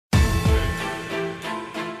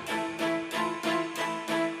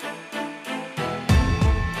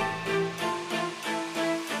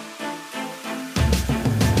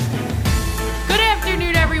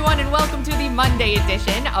Monday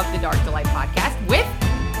edition of the Dark Delight podcast with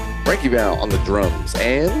Frankie Val on the drums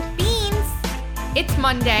and Beans. It's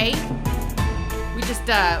Monday. We just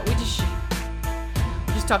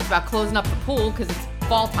talked about closing up the pool because it's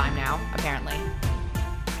fall time now, apparently,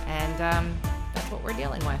 and that's what we're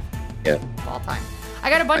dealing with. Yeah, fall time.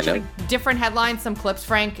 I got a bunch of different headlines, some clips,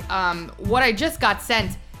 Frank. What I just got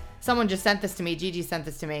sent, someone just sent this to me. Gigi sent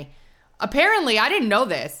this to me. Apparently, I didn't know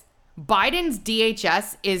this. Biden's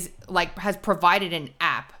DHS has provided an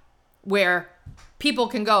app where people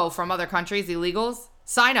can go from other countries, illegals,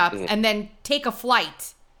 sign up, and then take a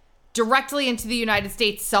flight directly into the United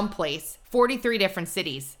States someplace, 43 different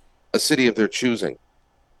cities. A city of their choosing.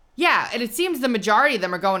 Yeah, and it seems the majority of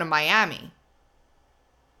them are going to Miami.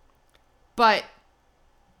 But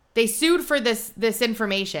they sued for this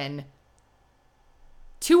information.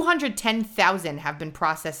 210,000 have been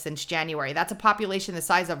processed since January. That's a population the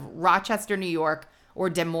size of Rochester, New York,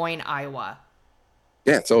 or Des Moines, Iowa.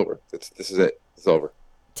 Yeah, it's over. This is it. It's over.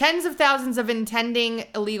 Tens of thousands of intending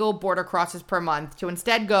illegal border crosses per month to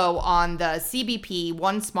instead go on the CBP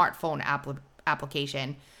One Smartphone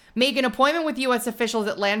application, make an appointment with U.S. officials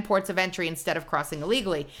at land ports of entry instead of crossing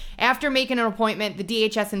illegally. After making an appointment, the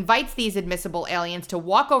DHS invites these admissible aliens to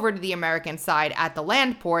walk over to the American side at the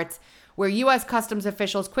land ports, where U.S. Customs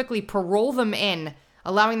officials quickly parole them in,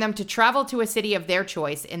 allowing them to travel to a city of their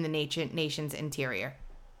choice in the nation's interior.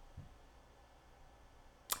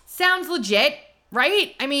 Sounds legit,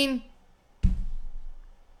 right? I mean,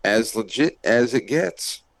 as legit as it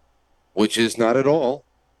gets, which is not at all.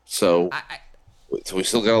 So we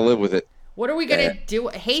still got to live with it. What are we going to do?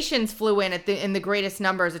 Haitians flew in in the greatest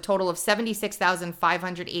numbers, a total of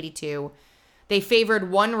 76,582. They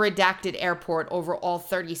favored one redacted airport over all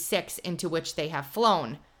 36 into which they have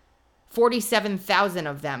flown. 47,000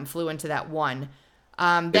 of them flew into that one.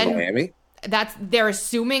 In Miami? They're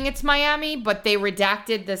assuming it's Miami, but they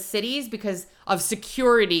redacted the cities because of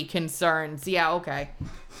security concerns. Yeah, okay.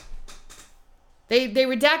 They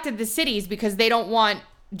redacted the cities because they don't want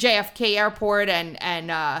JFK Airport and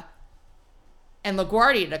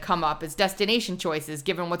LaGuardia to come up as destination choices,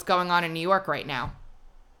 given what's going on in New York right now.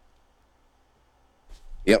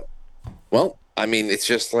 Yep. Well, I mean, it's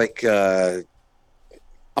just like, I'll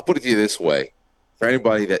put it to you this way. For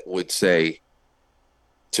anybody that would say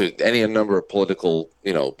to any number of political,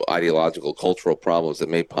 ideological, cultural problems that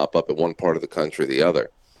may pop up in one part of the country or the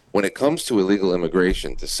other, when it comes to illegal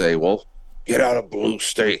immigration, to say, well, get out of blue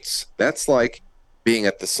states, that's like being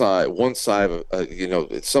at one side of,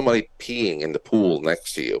 somebody peeing in the pool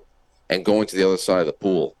next to you and going to the other side of the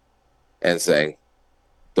pool and saying,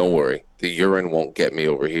 don't worry, the urine won't get me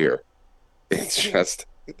over here. It's just,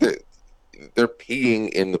 they're peeing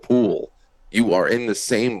in the pool. You are in the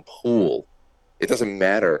same pool. It doesn't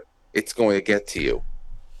matter. It's going to get to you.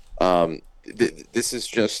 This is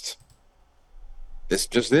just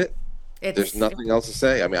it. There's nothing else to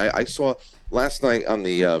say. I mean, I saw last night on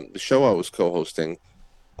the show I was co-hosting,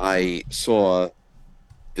 I saw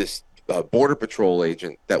this Border Patrol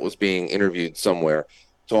agent that was being interviewed somewhere,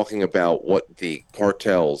 talking about why the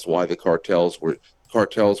cartels were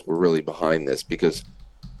really behind this, because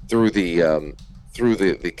through the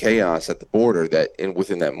chaos at the border,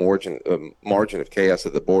 within that margin of chaos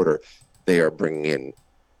at the border, they are bringing in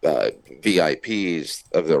VIPs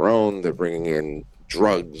of their own. They're bringing in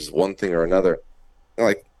drugs, one thing or another.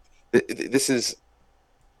 Like this is,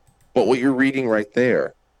 but what you're reading right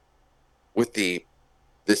there with these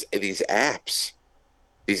apps,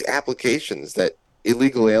 these applications that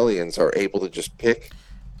illegal aliens are able to just pick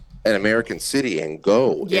an American city and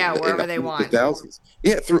go wherever they want. Thousands.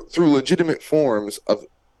 Yeah, through legitimate forms of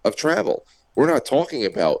travel. We're not talking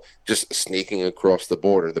about just sneaking across the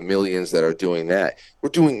border, the millions that are doing that.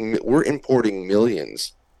 We're importing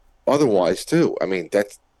millions otherwise too. I mean,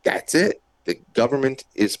 that's it. The government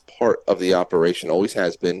is part of the operation, always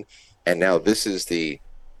has been, and now this is the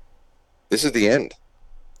end.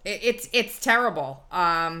 It's terrible.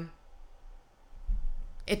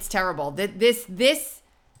 It's terrible.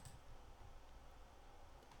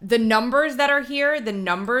 The numbers that are here,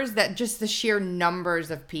 the sheer numbers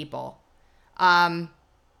of people.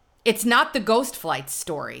 It's not the ghost flights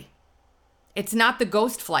story. It's not the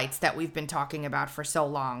ghost flights that we've been talking about for so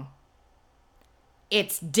long.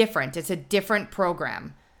 It's different. It's a different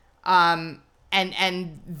program. And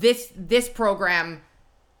this program,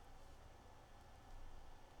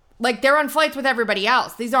 like, they're on flights with everybody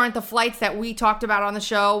else. These aren't the flights that we talked about on the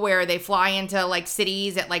show where they fly into, like,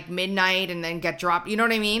 cities at, like, midnight and then get dropped. You know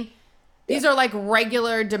what I mean? Yeah. These are, like,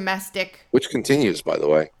 regular domestic. Which continues, by the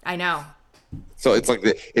way. I know. So it's like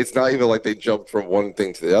it's not even like they jumped from one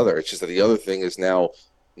thing to the other. It's just that the other thing is now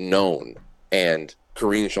known. And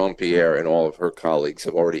Corinne Jean-Pierre and all of her colleagues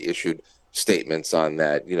have already issued statements on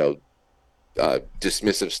that,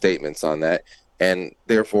 dismissive statements on that, and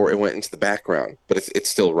therefore it went into the background, but it's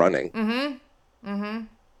still running.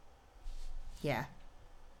 Yeah.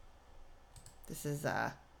 This is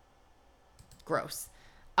gross.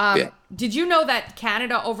 Yeah. Did you know that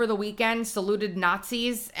Canada over the weekend saluted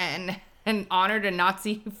Nazis and honored a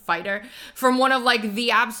Nazi fighter from one of like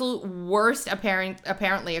the absolute worst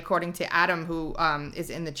apparently according to Adam, who is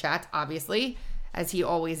in the chat, obviously, as he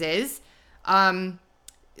always is.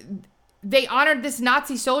 They honored this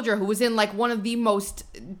Nazi soldier who was in like one of the most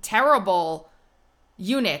terrible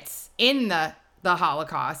units in the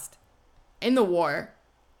Holocaust, in the war.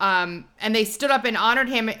 And they stood up and honored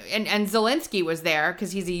him, and Zelensky was there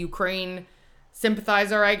because he's a Ukraine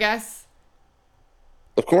sympathizer, I guess.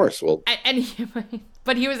 Of course. Well,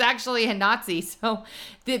 but he was actually a Nazi, so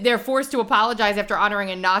they're forced to apologize after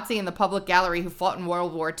honoring a Nazi in the public gallery who fought in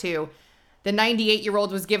World War II. The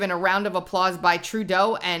 98-year-old was given a round of applause by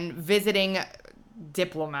Trudeau and visiting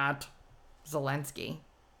diplomat Zelensky.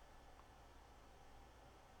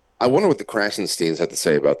 I wonder what the Krasensteins had to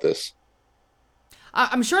say about this.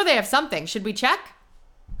 I'm sure they have something. Should we check?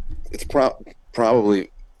 It's probably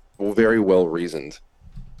very well reasoned.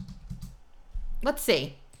 Let's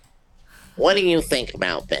see. What do you think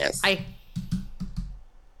about this?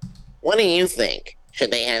 What do you think? Should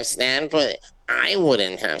they have stand for it? I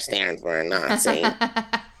wouldn't have stand for a Nazi.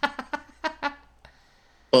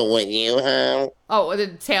 But would you have? Oh, the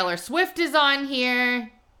Taylor Swift is on here.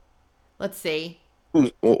 Let's see.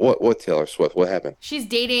 What Taylor Swift? What happened? She's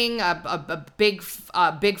dating a big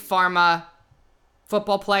pharma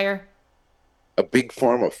football player. A big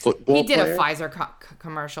pharma football player? He did a Pfizer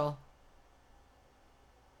commercial.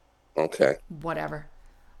 Okay. Whatever.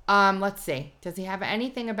 Let's see. Does he have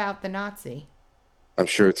anything about the Nazi? I'm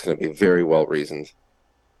sure it's going to be very well reasoned.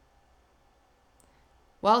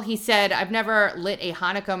 Well, he said, I've never lit a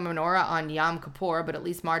Hanukkah menorah on Yom Kippur, but at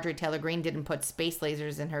least Marjorie Taylor Greene didn't put space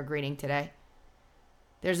lasers in her greeting today.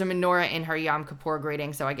 There's a menorah in her Yom Kippur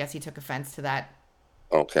greeting, so I guess he took offense to that.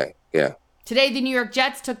 Okay, yeah. Today, the New York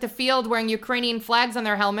Jets took the field wearing Ukrainian flags on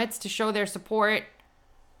their helmets to show their support.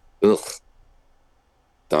 Ugh.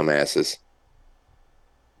 Dumbasses.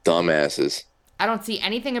 I don't see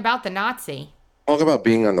anything about the Nazi. Talk about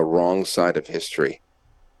being on the wrong side of history.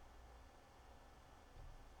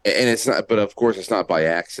 And it's not, but of course it's not by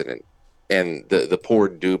accident. And the poor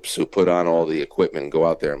dupes who put on all the equipment and go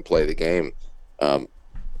out there and play the game.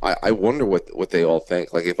 I wonder what they all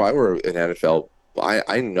think. Like if I were an NFL,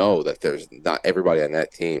 I know that there's not everybody on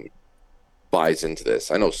that team buys into this.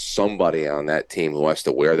 I know somebody on that team who has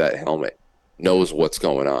to wear that helmet knows what's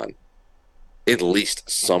going on. At least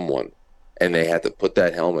someone. And they had to put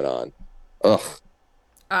that helmet on. Ugh.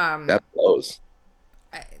 That blows.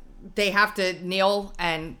 They have to kneel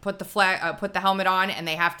and put the flag, put the helmet on, and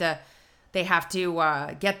they have to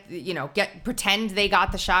pretend they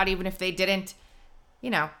got the shot even if they didn't.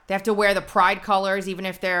 They have to wear the pride colors even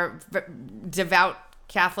if they're devout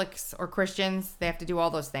Catholics or Christians. They have to do all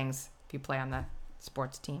those things if you play on the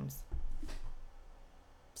sports teams.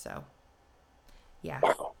 So, yeah.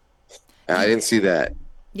 Wow. I didn't see that.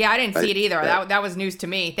 Yeah, I didn't see it either. That was news to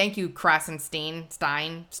me. Thank you,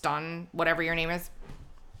 Stun, whatever your name is.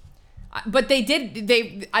 But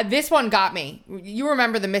this one got me. You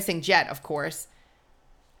remember the missing jet, of course.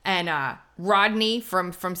 And Rodney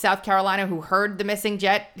from South Carolina, who heard the missing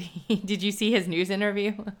jet, did you see his news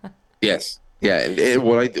interview? Yes. Yeah, and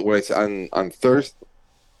what I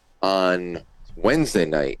on Wednesday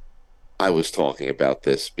night, I was talking about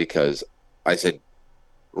this because I said,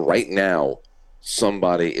 right now,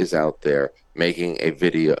 somebody is out there making a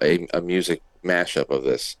video, a music mashup of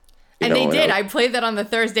this. And they did. I played that on the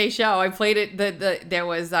Thursday show. I played it. There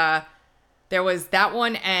was that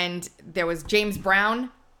one, and there was James Brown.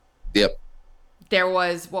 Yep. There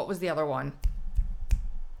was, what was the other one?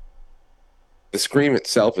 The scream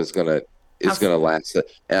itself is gonna last.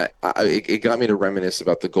 It got me to reminisce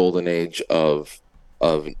about the golden age of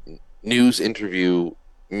news interview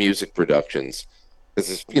music productions.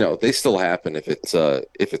 Because they still happen if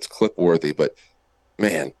it's clip worthy, but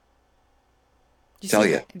man,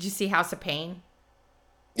 did you see House of Pain?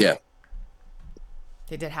 Yeah.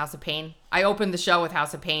 They did House of Pain. I opened the show with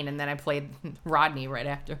House of Pain, and then I played Rodney right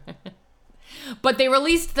after. But they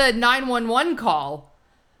released the 911 call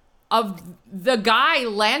of the guy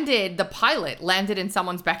the pilot landed in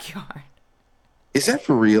someone's backyard. Is that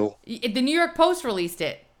for real? The New York Post released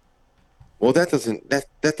it. Well, that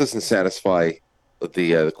doesn't satisfy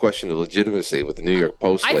the question of legitimacy with the New York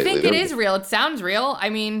Post lately. I think it is real. It sounds real. I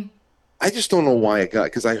mean, I just don't know why it got,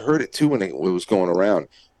 because I heard it too when it was going around.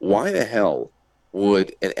 Why the hell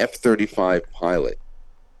would an F-35 pilot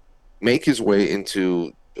make his way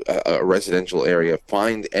into a residential area,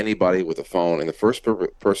 find anybody with a phone, and the first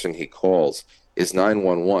person he calls is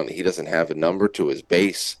 911? He doesn't have a number to his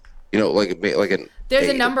base. There's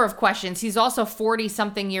a number of questions. He's also 40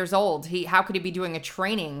 something years old. How could he be doing a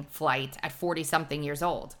training flight at 40 something years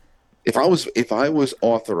old? If I was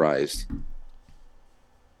authorized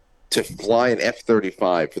to fly an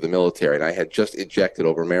F-35 for the military, and I had just ejected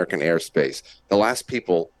over American airspace, the last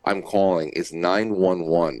people I'm calling is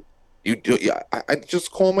 911. I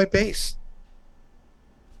just call my base.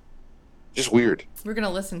 Just weird. We're gonna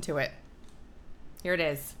listen to it. Here it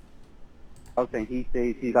is. And he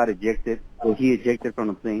says he got ejected. So he ejected from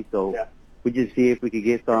the plane. So we just see if we could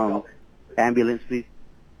get some ambulance, please.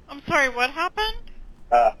 I'm sorry, what happened?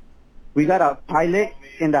 We got a pilot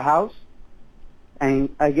in the house,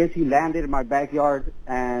 and I guess he landed in my backyard,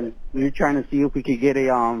 and we were trying to see if we could get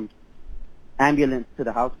a ambulance to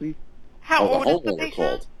the house, please. How The old is the homeowner patient?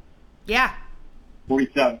 called. Yeah.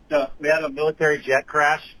 47. So we had a military jet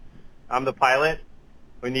crash. I'm the pilot.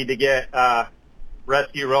 We need to get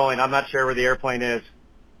rescue rolling. I'm not sure where the airplane is.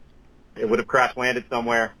 It would have crash landed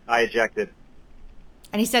somewhere. I ejected.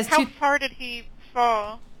 And he says How far did he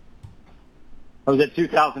fall? I was at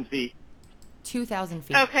 2,000 feet. 2,000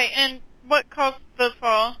 feet. Okay, and what caused the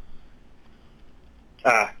fall?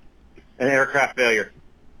 An aircraft failure.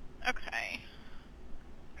 Okay.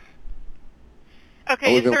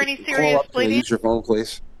 Okay, is there any Call serious up, can I bleeding? use your phone,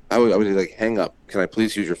 please? I would be like, hang up. Can I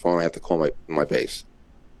please use your phone? I have to call my base.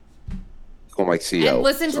 Call my CO. And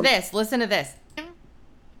listen to this. Listen to this.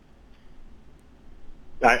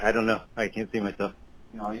 I don't know. I can't see myself.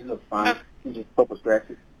 No, you look fine. You just purple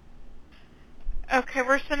scratches. Okay,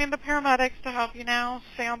 we're sending the paramedics to help you now.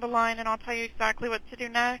 Stay on the line and I'll tell you exactly what to do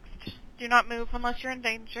next. Do not move unless you're in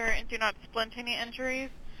danger and do not splint any injuries.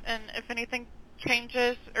 And if anything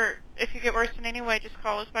changes or if you get worse in any way, just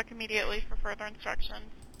call us back immediately for further instructions.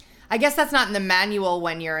 I guess that's not in the manual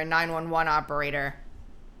when you're a 911 operator.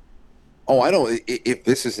 Oh, I don't. If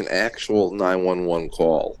this is an actual 911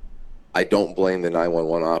 call, I don't blame the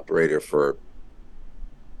 911 operator for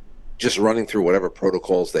just running through whatever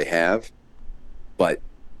protocols they have. But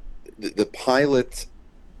the pilot's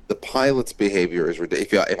behavior is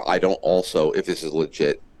ridiculous. If this is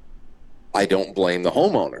legit, I don't blame the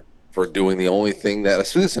homeowner for doing the only thing that a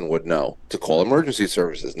citizen would know, to call emergency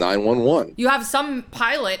services, 911. You have some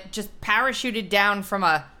pilot just parachuted down from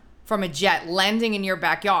a jet, landing in your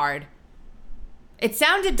backyard. It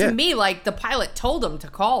sounded to me like the pilot told him to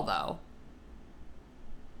call, though.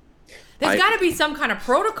 There's got to be some kind of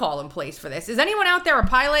protocol in place for this. Is anyone out there a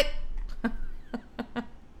pilot?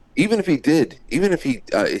 Even if he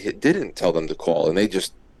didn't tell them to call and they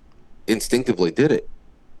just instinctively did it,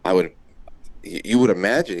 you would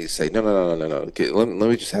imagine he'd say, no. Okay, let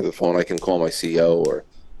me just have the phone. I can call my CO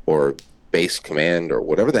or base command or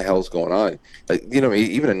whatever the hell's going on.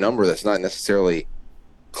 Even a number that's not necessarily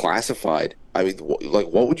classified. I mean,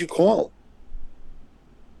 what would you call?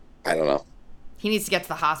 I don't know. He needs to get to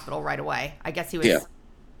the hospital right away. I guess he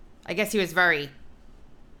was very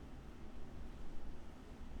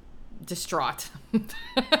distraught,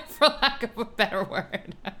 for lack of a better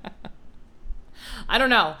word. I don't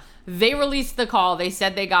know. They released the call. They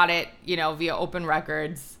said they got it, via open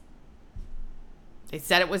records. They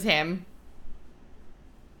said it was him.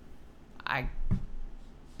 I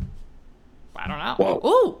don't know. Whoa.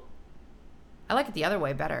 Ooh! I like it the other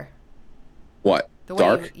way better. What? The way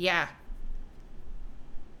Dark? yeah.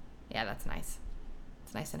 Yeah, that's nice.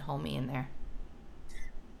 It's nice and homey in there.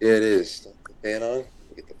 Yeah, it is. The fan on?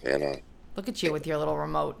 Get the fan on. Look at you with your little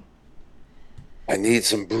remote. I need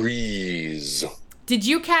some breeze. Did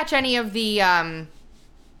you catch any of the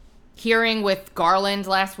hearing with Garland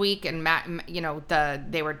last week? And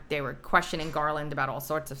they were questioning Garland about all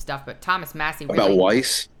sorts of stuff, but Thomas Massey really, About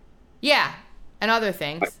Weiss? yeah, and other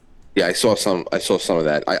things. Yeah, I saw some of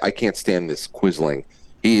that. I can't stand this Quisling.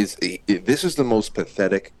 This is the most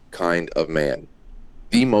pathetic kind of man.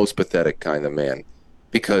 The most pathetic kind of man.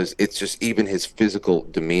 Because it's just even his physical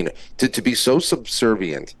demeanor. To be so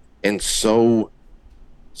subservient and so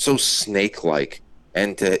snake-like,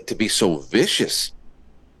 and to be so vicious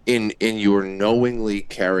in your knowingly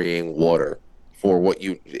carrying water for what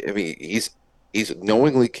you... I mean, he's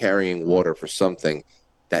knowingly carrying water for something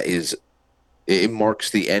that is... It marks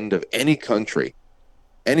the end of any country,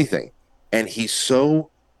 anything. And he's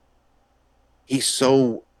so, I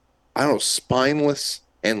don't know, spineless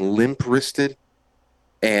and limp-wristed.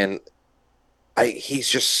 And he's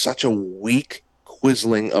just such a weak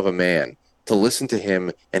Quisling of a man. to listen to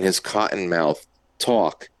him and his cotton mouth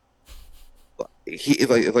talk. He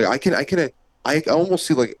I almost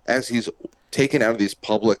see, like, as he's taken out of these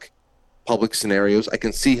public scenarios, I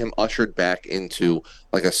can see him ushered back into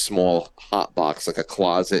like a small hot box, like a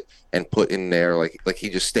closet, and put in there, like he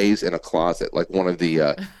just stays in a closet, like one of the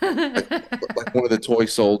like one of the toy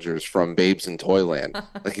soldiers from Babes in Toyland.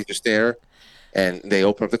 Like he's just there, and they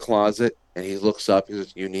open up the closet, and he looks up. He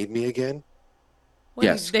says, "You need me again?" Well,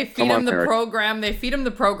 Yes. they feed Come him on, the Eric. program. They feed him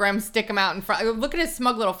the program, stick him out in front. Look at his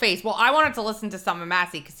smug little face. Well, I wanted to listen to some of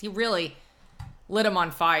Massey because he really lit him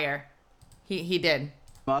on fire. He did.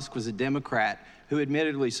 Musk was a Democrat who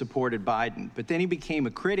admittedly supported Biden, but then he became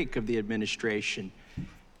a critic of the administration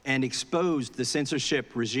and exposed the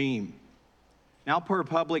censorship regime. Now, per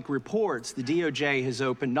public reports, the DOJ has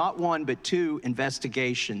opened not one but two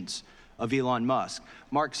investigations of Elon Musk.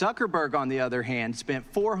 Mark Zuckerberg, on the other hand,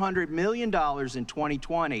 spent $400 million in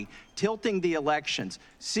 2020 tilting the elections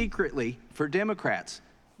secretly for Democrats.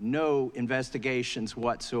 No investigations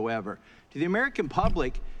whatsoever. To the American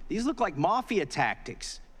public, these look like mafia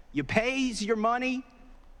tactics. You pays your money,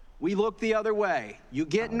 we look the other way. You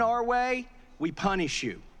get in our way, we punish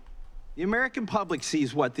you. The American public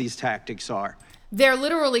sees what these tactics are. They're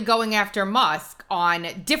literally going after Musk on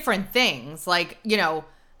different things. Like, you know,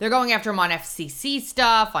 they're going after him on FCC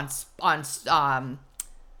stuff, on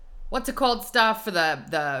what's it called stuff for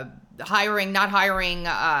the hiring, not hiring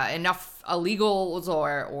enough illegals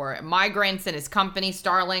or migrants in his company,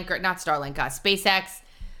 Starlink, or not Starlink, SpaceX.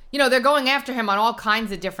 You know, they're going after him on all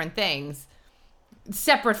kinds of different things,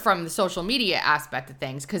 separate from the social media aspect of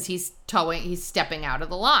things, because he's stepping out of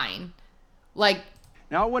the line. Like,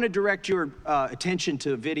 now I want to direct your attention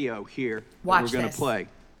to a video here that we're going to play.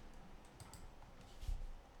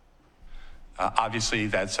 Obviously,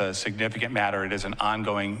 that's a significant matter. It is an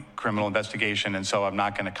ongoing criminal investigation, and so I'm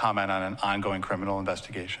not going to comment on an ongoing criminal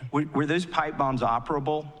investigation. Were those pipe bombs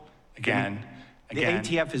operable? Again, The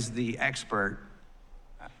ATF is the expert.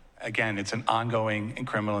 Again, it's an ongoing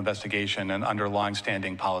criminal investigation, and under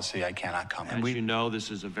longstanding policy, I cannot comment. As you know,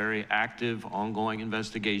 this is a very active, ongoing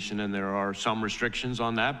investigation, and there are some restrictions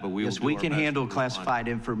on that, but we will do We our can best to handle respond. classified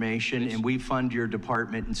information, and we fund your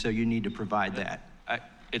department, and so you need to provide that.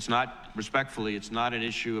 It's not, respectfully, it's not an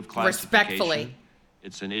issue of classification. Respectfully.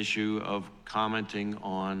 It's an issue of commenting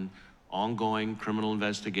on ongoing criminal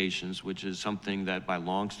investigations, which is something that by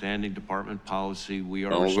longstanding department policy, we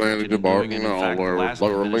are restricted in doing. And in fact, the last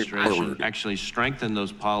administration actually strengthened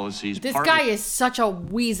those policies. This guy is such a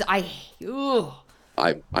wheeze. Ugh.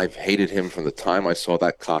 I've hated him from the time I saw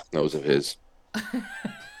that cock nose of his.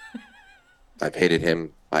 I've hated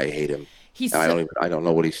him. I hate him. I don't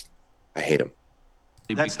know what I hate him.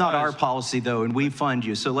 That's not our policy, though, and we fund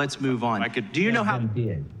you, so let's move on. Do you know how...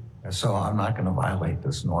 So I'm not going to violate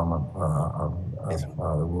this norm of the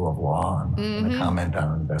rule of law. I'm not going to comment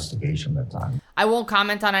on an investigation that's on. I won't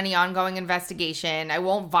comment on any ongoing investigation. I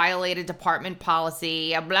won't violate a department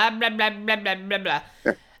policy. Blah, blah, blah, blah, blah, blah, blah.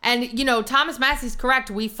 And, you know, Thomas Massey's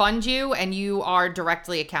correct. We fund you, and you are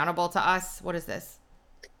directly accountable to us. What is this?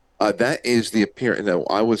 That is the appearance. No,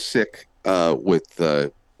 I was sick with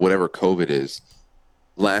whatever COVID is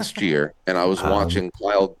last year, and I was watching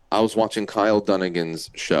Kyle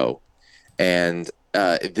Dunnigan's show, and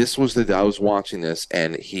this was I was watching this,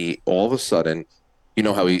 and he all of a sudden, you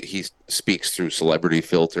know how he speaks through celebrity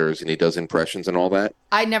filters and he does impressions and all that.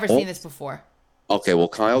 I'd never seen this before. Okay, well,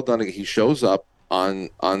 Kyle Dunnigan, he shows up on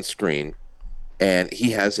screen, and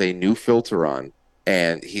he has a new filter on,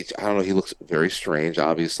 and he looks very strange,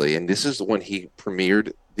 obviously, and this is when he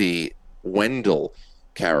premiered the Wendell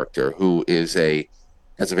character, who has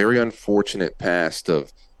a very unfortunate past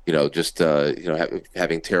of,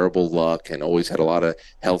 having terrible luck and always had a lot of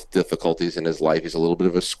health difficulties in his life. He's a little bit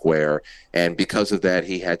of a square. And because of that,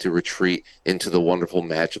 he had to retreat into the wonderful,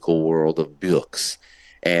 magical world of books.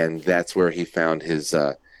 And that's where he found his...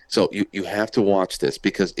 So you have to watch this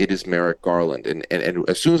because it is Merrick Garland. And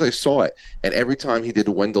as soon as I saw it, and every time he did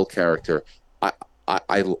a Wendell character, I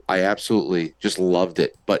absolutely just loved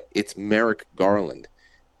it. But it's Merrick Garland.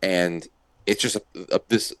 And it's just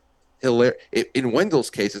this hilarious. In Wendell's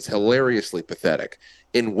case, it's hilariously pathetic.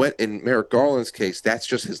 In Merrick Garland's case, that's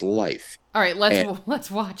just his life. All right, let's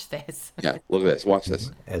watch this. Yeah, look at this. Watch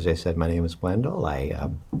this. As I said, my name is Wendell.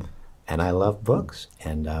 And I love books,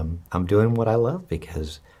 and I'm doing what I love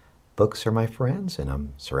because books are my friends, and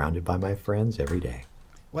I'm surrounded by my friends every day.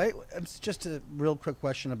 Wait, it's just a real quick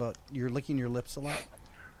question about you're licking your lips a lot.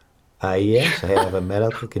 Yes, I have a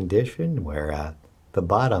medical condition where the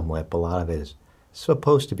bottom lip, a lot of it is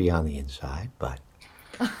supposed to be on the inside, but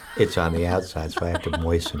it's on the outside, so I have to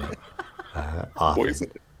moisten it often.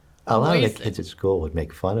 A lot of the kids at school would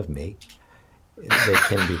make fun of me. They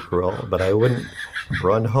can be cruel, but I wouldn't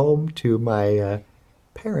run home to my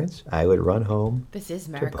parents. I would run home. This is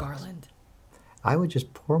to Merrick books. Garland. I would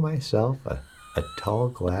just pour myself a tall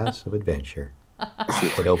glass of adventure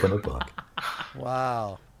and open a book.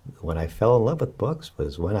 Wow. When I fell in love with books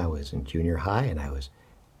was when I was in junior high and I was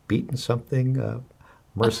beating something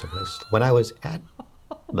merciless. When I was at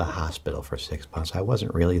the hospital for 6 months, I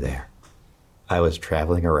wasn't really there. I was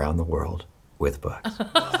traveling around the world with books.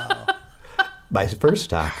 Wow. My first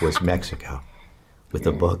stop was Mexico with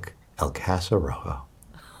the book El Caso Rojo.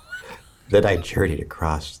 Then I journeyed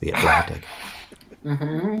across the Atlantic.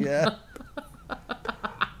 Yeah.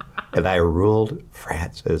 And I ruled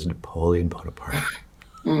France as Napoleon Bonaparte.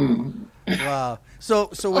 Wow. So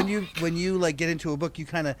when you like get into a book, you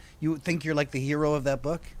think you're like the hero of that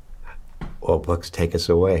book? Well, books take us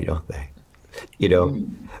away, don't they? You know,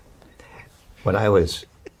 when I was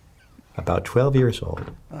about 12 years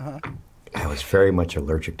old, I was very much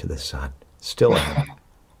allergic to the sun. Still am.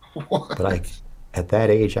 But at that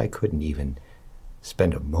age, I couldn't even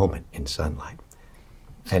spend a moment in sunlight.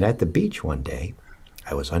 And at the beach one day,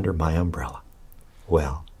 I was under my umbrella.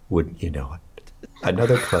 Well, wouldn't you know it?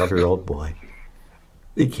 Another 12-year-old boy,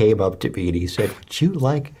 he came up to me and he said, "Would you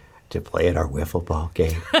like to play at our wiffle ball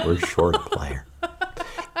game? We're short a player."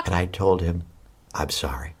 And I told him, "I'm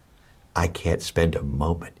sorry, I can't spend a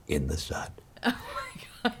moment in the sun.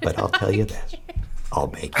 But I'll tell you this,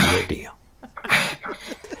 I'll make you a deal.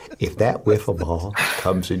 If that wiffle ball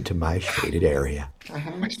comes into my shaded area,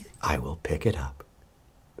 I will pick it up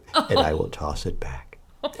and I will toss it back.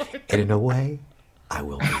 And in a way, I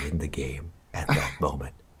will be in the game at that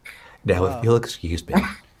moment. Now, if you'll excuse me,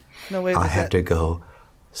 I have to go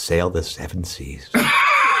sail the 7 seas."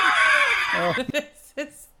 This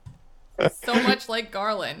is so much like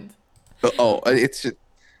Garland. It's just...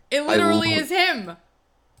 It literally is him.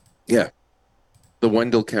 Yeah. The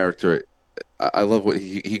Wendell character, I love what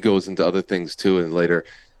he goes into other things too, and later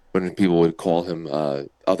when people would call him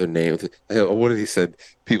other names, what did he said?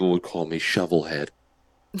 People would call me Shovelhead.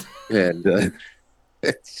 And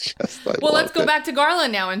it's just... Well, let's go back to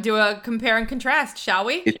Garland now and do a compare and contrast, shall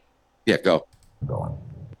we? Yeah, go. Go on.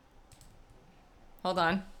 Hold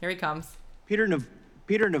on. Here he comes. Peter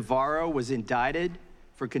Navarro was indicted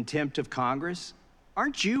for contempt of Congress.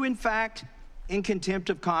 Aren't you, in fact, in contempt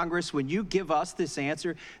of Congress when you give us this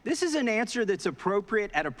answer? This is an answer that's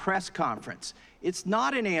appropriate at a press conference. It's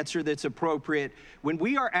not an answer that's appropriate when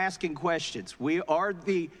we are asking questions. We are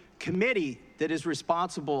the committee that is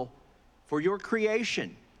responsible for your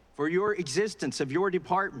creation, for your existence of your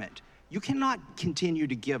department. You cannot continue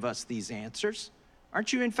to give us these answers.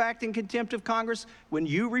 Aren't you, in fact, in contempt of Congress when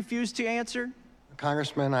you refuse to answer?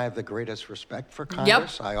 Congressman, I have the greatest respect for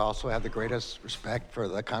Congress. I also have the greatest respect for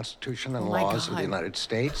the Constitution and laws of the United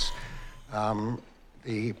States.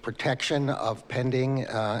 The protection of pending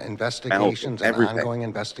investigations and ongoing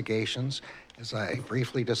investigations, as I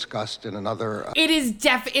briefly discussed in another...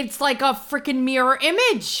 It's like a freaking mirror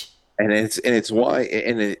image. And it's why,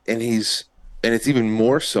 and it's even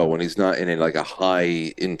more so when he's not in a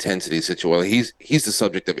high intensity situation. He's the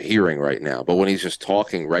subject of a hearing right now, but when he's just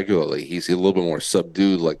talking regularly, he's a little bit more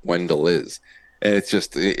subdued, like Wendell is, and it's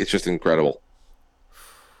just incredible.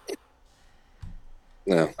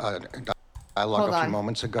 Yeah. Dialogue a few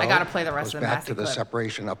moments ago. I gotta play the rest goes of the back to the clip.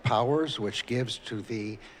 separation of powers, which gives to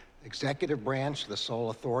the executive branch the sole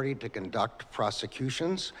authority to conduct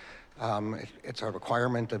prosecutions. It's a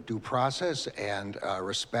requirement of due process and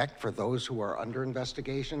respect for those who are under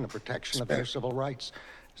investigation, the protection of their civil rights.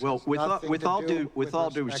 Well, with all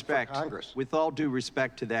due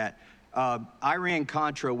respect to that,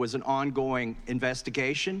 Iran-Contra was an ongoing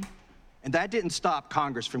investigation, and that didn't stop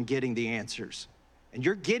Congress from getting the answers. And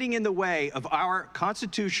you're getting in the way of our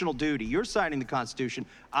constitutional duty. You're citing the Constitution.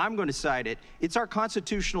 I'm going to cite it. It's our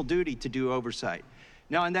constitutional duty to do oversight.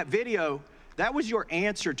 Now, in that video, that was your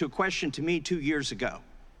answer to a question to me 2 years ago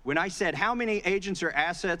when I said how many agents or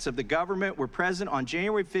assets of the government were present on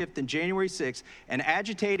January 5th and January 6th and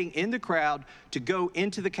agitating in the crowd to go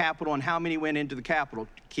into the Capitol and how many went into the Capitol.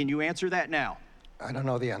 Can you answer that now? I don't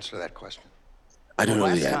know the answer to that question. I don't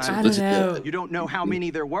know the answer. I don't know. You don't know how many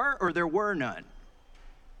there were or there were none?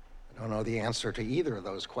 I don't know the answer to either of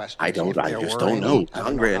those questions. I just don't know.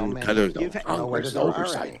 Congress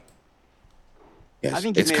oversight. Yes, I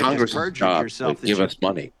think you it's may have Congress's perjured job yourself to give us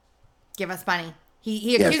money. Give us money.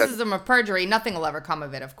 He accuses them of perjury. Nothing will ever come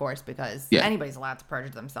of it, of course, because anybody's allowed to perjure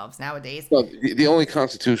themselves nowadays. Well, the only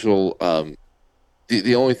constitutional,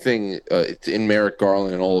 the only thing in Merrick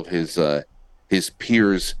Garland and all of his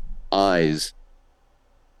peers' eyes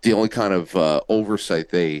the only kind of oversight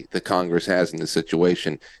the Congress has in this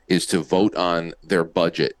situation is to vote on their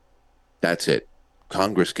budget. That's it.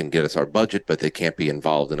 Congress can get us our budget, but they can't be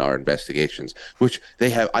involved in our investigations, which they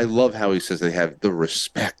have. I love how he says they have the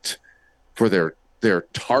respect for their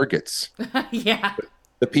targets. Yeah.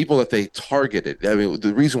 The people that they targeted. I mean,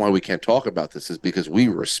 the reason why we can't talk about this is because we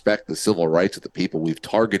respect the civil rights of the people we've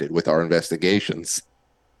targeted with our investigations.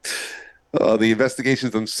 The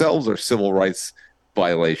investigations themselves are civil rights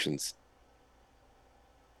violations.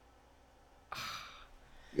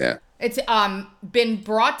 Yeah. It's been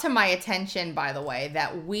brought to my attention, by the way,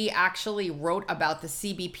 that we actually wrote about the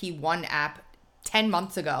CBP One app 10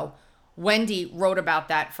 months ago. Wendy wrote about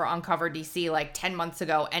that for Uncover DC like 10 months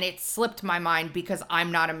ago, and it slipped my mind because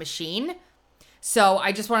I'm not a machine. So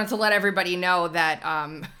I just wanted to let everybody know that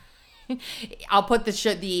I'll put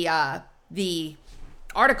the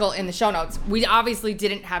article in the show notes. We obviously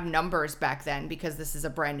didn't have numbers back then because this is a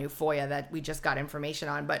brand new FOIA that we just got information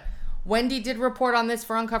on, but Wendy did report on this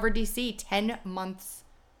for Uncover DC 10 months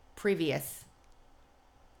previous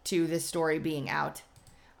to this story being out.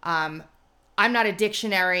 I'm not a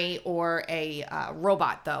dictionary or a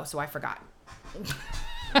robot, though, so I forgot.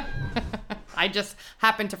 I just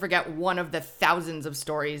happened to forget one of the thousands of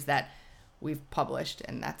stories that we've published,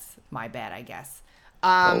 and that's my bad, I guess.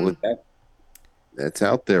 That's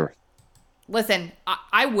out there. Listen,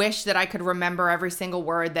 I wish that I could remember every single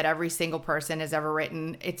word that every single person has ever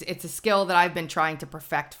written. It's a skill that I've been trying to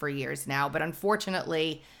perfect for years now, but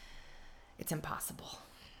unfortunately, it's impossible.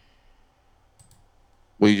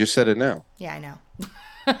 Well, you just said it now. Yeah, I know.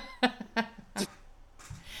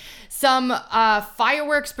 Some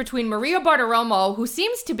fireworks between Maria Bartiromo, who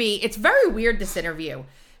seems to be, it's very weird, this interview.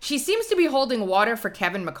 She seems to be holding water for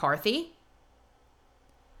Kevin McCarthy.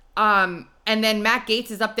 And then Matt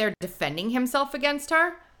Gaetz is up there defending himself against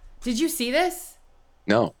her. Did you see this?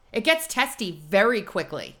 No. It gets testy very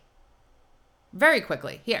quickly. Very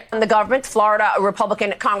quickly. Here. The government, Florida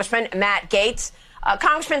Republican Congressman Matt Gaetz.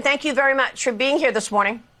 Congressman, thank you very much for being here this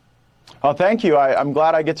morning. Oh, thank you. I'm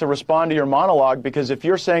glad I get to respond to your monologue, because if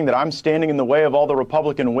you're saying that I'm standing in the way of all the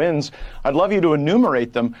Republican wins, I'd love you to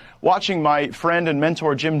enumerate them. Watching my friend and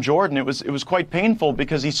mentor Jim Jordan, it was quite painful,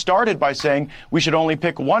 because he started by saying we should only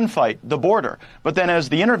pick one fight, the border. But then as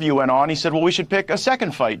the interview went on, he said, well, we should pick a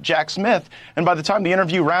second fight, Jack Smith. And by the time the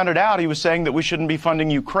interview rounded out, he was saying that we shouldn't be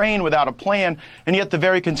funding Ukraine without a plan. And yet the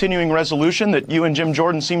very continuing resolution that you and Jim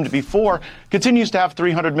Jordan seem to be for continues to have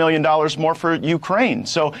 $300 million more for Ukraine.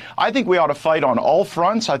 So I think we ought to fight on all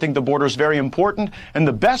fronts. I think the border is very important, and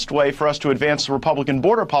the best way for us to advance the Republican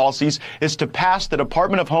border policies is to pass the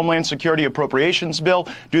Department of Homeland Security Appropriations Bill,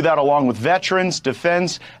 do that along with veterans,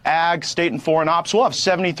 defense, ag, state and foreign ops. We'll have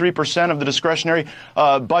 73% of the discretionary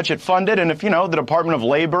budget funded, and if, the Department of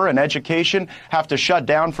Labor and Education have to shut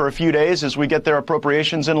down for a few days as we get their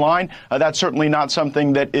appropriations in line, that's certainly not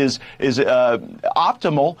something that is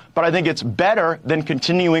optimal, but I think it's better than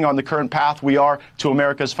continuing on the current path we are to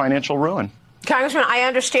America's financial ruin. Congressman, I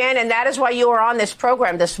understand, and that is why you are on this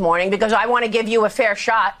program this morning, because I want to give you a fair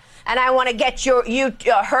shot, and I want to get you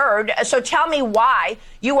heard. So tell me why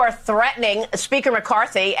you are threatening Speaker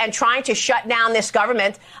McCarthy and trying to shut down this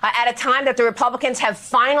government at a time that the Republicans have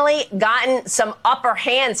finally gotten some upper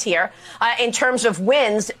hands here in terms of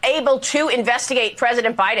wins, able to investigate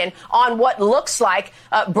President Biden on what looks like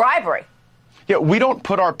bribery. Yeah, we don't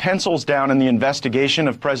put our pencils down in the investigation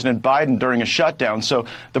of President Biden during a shutdown, so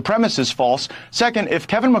the premise is false. Second, if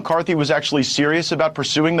Kevin McCarthy was actually serious about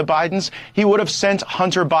pursuing the Bidens, he would have sent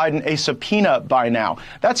Hunter Biden a subpoena by now.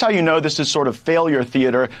 That's how you know this is sort of failure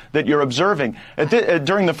theater that you're observing.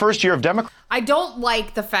 During the first year of Democrats, I don't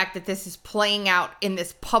like the fact that this is playing out in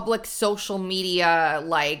this public social media,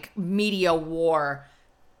 media war,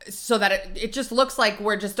 so that it just looks like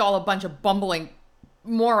we're just all a bunch of bumbling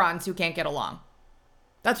morons who can't get along.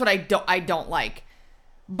 That's what I don't like.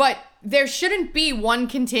 But there shouldn't be one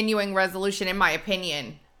continuing resolution, in my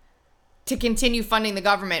opinion, to continue funding the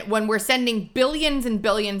government when we're sending billions and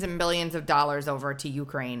billions and billions of dollars over to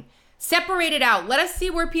Ukraine. Separate it out. Let us see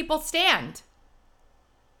where people stand.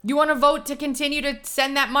 You want to vote to continue to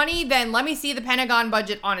send that money? Then let me see the Pentagon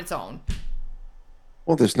budget on its own.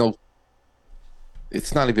 Well,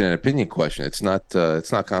 it's not even an opinion question. It's not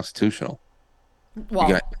constitutional.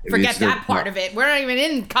 Well, forget that part of it. We're not even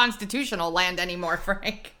in constitutional land anymore,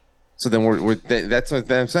 Frank. So then that's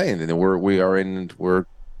what I'm saying. Then we're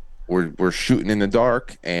shooting in the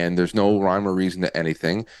dark, and there's no rhyme or reason to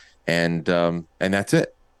anything, and that's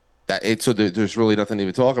it. So there's really nothing to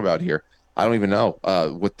even talk about here. I don't even know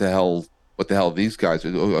what the hell these guys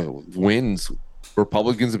wins.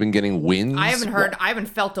 Republicans have been getting wins. I haven't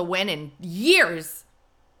felt a win in years.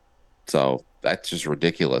 So that's just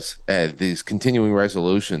ridiculous. These continuing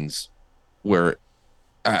resolutions where,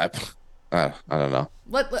 I don't know.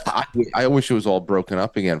 I wish it was all broken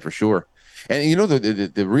up again for sure. And you know,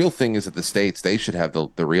 the real thing is that the states, they should have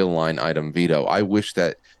the real line item veto. I wish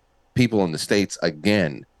that people in the states,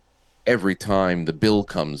 again, every time the bill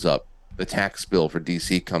comes up, the tax bill for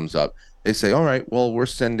DC comes up, they say, all right, well, we're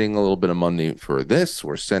sending a little bit of money for this.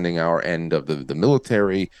 We're sending our end of the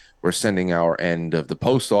military. We're sending our end of the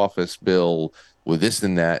post office bill with this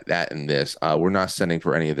and that and this. We're not sending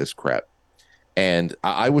for any of this crap. And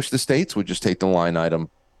I wish the states would just take the line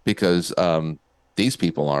item, because these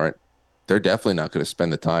people aren't. They're definitely not going to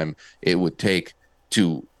spend the time it would take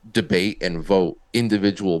to debate and vote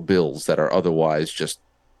individual bills that are otherwise just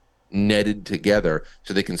netted together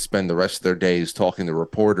so they can spend the rest of their days talking to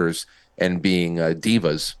reporters and being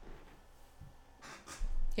divas.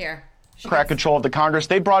 Here. Democrat control of the Congress.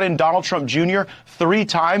 They brought in Donald Trump Jr. 3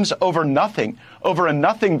 times over nothing, over a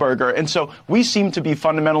nothing burger. And so we seem to be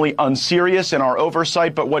fundamentally unserious in our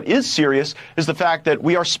oversight. But what is serious is the fact that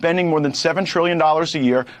we are spending more than $7 trillion a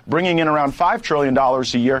year, bringing in around $5 trillion a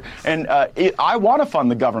year. And I want to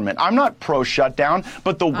fund the government. I'm not pro-shutdown,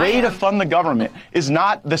 but the way to fund the government is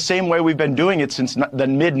not the same way we've been doing it since the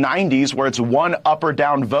mid-90s, where it's one up or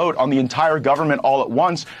down vote on the entire government all at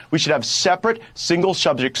once. We should have separate single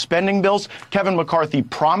subject spending bills. Kevin McCarthy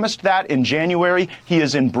promised that in January. He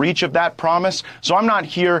is in breach of that promise. So I'm not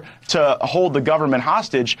here to hold the government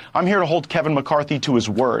hostage. I'm here to hold Kevin McCarthy to his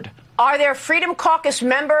word. Are there Freedom Caucus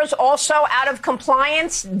members also out of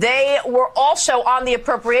compliance? They were also on the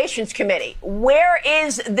Appropriations Committee. Where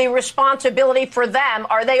is the responsibility for them?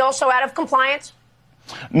 Are they also out of compliance?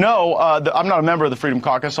 No, I'm not a member of the Freedom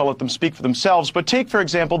Caucus. I'll let them speak for themselves. But take, for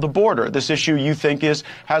example, the border. This issue you think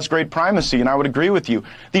has great primacy, and I would agree with you.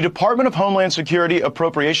 The Department of Homeland Security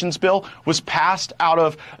appropriations bill was passed out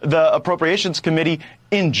of the Appropriations Committee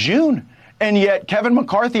in June. And yet Kevin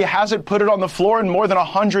McCarthy hasn't put it on the floor in more than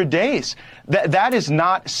 100 days. That is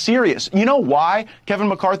not serious. You know why Kevin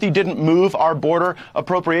McCarthy didn't move our border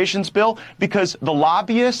appropriations bill? Because the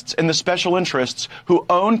lobbyists and the special interests who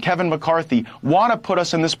own Kevin McCarthy want to put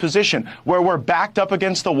us in this position where we're backed up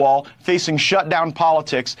against the wall, facing shutdown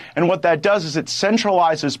politics. And what that does is it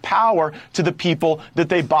centralizes power to the people that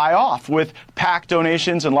they buy off with PAC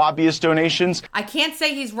donations and lobbyist donations. I can't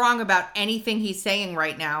say he's wrong about anything he's saying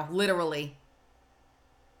right now, literally.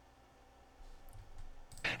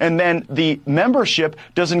 And then the membership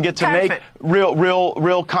doesn't get to make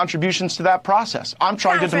real contributions to that process. I'm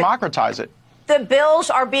trying to democratize it. The bills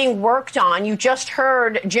are being worked on. You just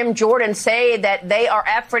heard Jim Jordan say that they are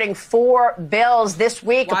efforting 4 bills this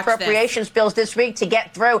week, appropriations bills this week, to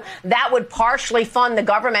get through. That would partially fund the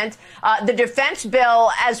government. The defense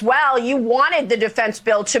bill as well. You wanted the defense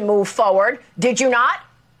bill to move forward. Did you not?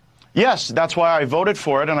 Yes, that's why I voted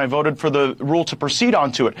for it, and I voted for the rule to proceed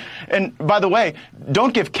onto it. And by the way,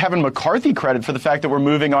 don't give Kevin McCarthy credit for the fact that we're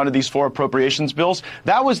moving on to these 4 appropriations bills.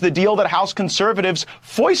 That was the deal that House conservatives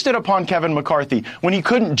foisted upon Kevin McCarthy. When he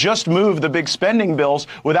couldn't just move the big spending bills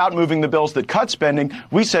without moving the bills that cut spending,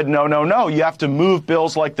 we said, no, no, no. You have to move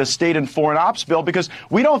bills like the state and foreign ops bill, because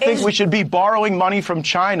we don't think we should be borrowing money from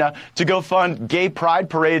China to go fund gay pride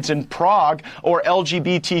parades in Prague or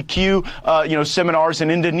LGBTQ seminars in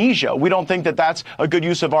Indonesia. We don't think that that's a good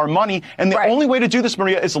use of our money. And the only way to do this,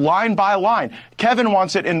 Maria, is line by line. Kevin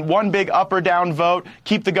wants it in one big up or down vote,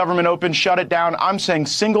 keep the government open, shut it down. I'm saying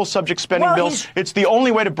single subject spending bills. It's the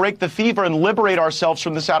only way to break the fever and liberate ourselves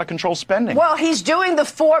from this out of control spending. Well, he's doing the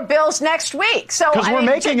 4 bills next week. So because we're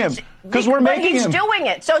making him. Because we're making him. He's doing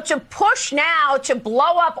it. So to push now, to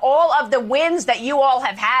blow up all of the wins that you all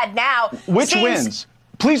have had now. Which wins?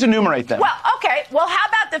 Please enumerate them. Well, okay. Well, how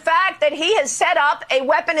about the fact that he has set up a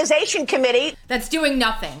weaponization committee that's doing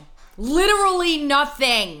nothing? Literally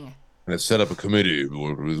nothing. And it set up a committee. It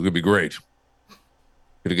was going to be great.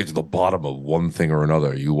 Going to get to the bottom of one thing or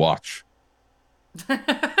another. You watch. My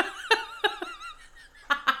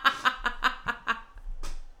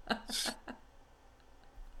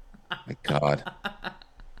God.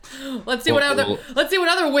 Let's see what other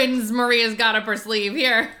wins Maria's got up her sleeve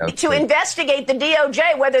here. To investigate the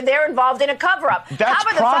DOJ, whether they're involved in a cover-up. That's How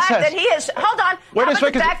about the fact that he is? Hold on.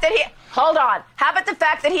 How about the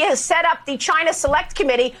fact that he has set up the China Select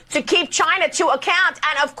Committee to keep China to account,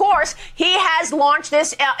 and of course he has launched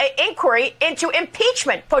this inquiry into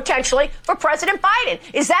impeachment potentially for President Biden.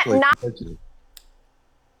 Is that not?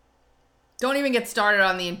 Don't even get started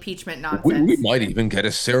on the impeachment nonsense. We might even get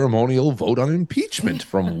a ceremonial vote on impeachment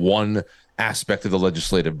from one aspect of the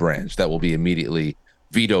legislative branch that will be immediately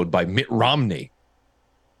vetoed by Mitt Romney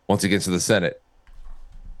once it gets to the Senate.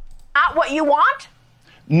 Not what you want?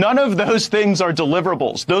 None of those things are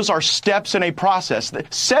deliverables. Those are steps in a process.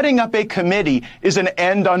 Setting up a committee is an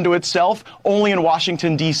end unto itself, only in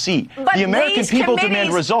Washington, D.C. But the American people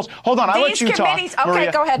demand results. Hold on, I'll let you talk, okay,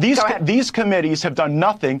 Maria. go ahead. These committees have done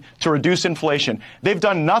nothing to reduce inflation. They've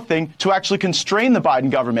done nothing to actually constrain the Biden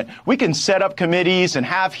government. We can set up committees and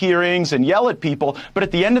have hearings and yell at people, but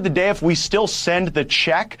at the end of the day, if we still send the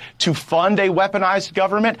check to fund a weaponized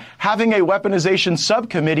government, having a weaponization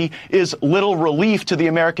subcommittee is little relief to the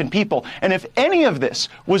American people. And if any of this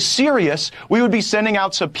was serious, we would be sending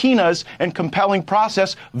out subpoenas and compelling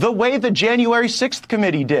process the way the January 6th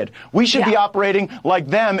committee did. We should be operating like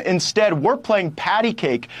them. Instead, we're playing patty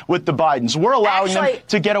cake with the Bidens. We're allowing them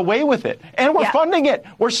to get away with it. And we're funding it.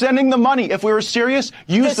 We're sending the money. If we were serious,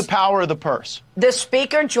 use the power of the purse. The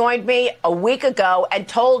speaker joined me a week ago and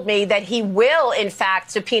told me that he will, in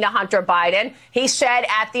fact, subpoena Hunter Biden. He said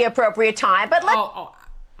at the appropriate time. But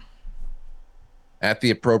at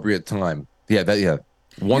the appropriate time.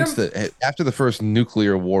 Once after the first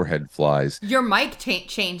nuclear warhead flies. Your mic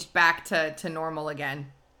changed back to normal again.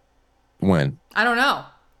 When? I don't know.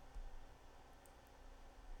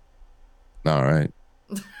 All right.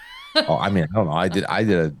 I don't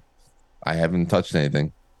know. I haven't touched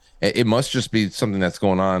anything. It must just be something that's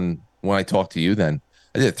going on when I talk to you then.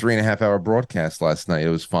 I did a 3.5-hour broadcast last night. It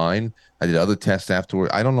was fine. I did other tests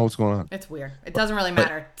afterward. I don't know what's going on. It's weird. It doesn't really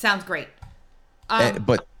matter. It sounds great.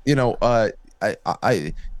 But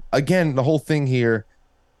I again, the whole thing here,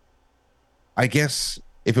 I guess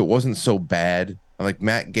if it wasn't so bad, like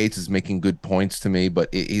Matt Gaetz is making good points to me,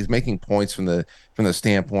 but he's making points from the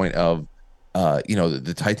standpoint of,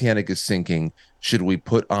 the Titanic is sinking. Should we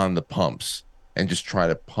put on the pumps and just try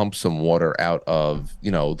to pump some water out of,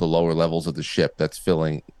 the lower levels of the ship that's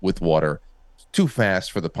filling with water too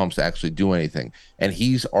fast for the pumps to actually do anything? And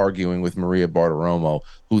he's arguing with Maria Bartiromo,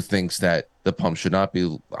 who thinks that the pump should not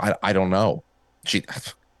be. I don't know.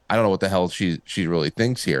 I don't know what the hell she really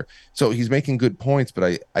thinks here. So he's making good points,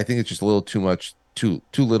 but I think it's just a little too much, too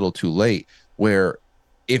little, too late. Where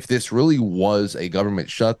if this really was a government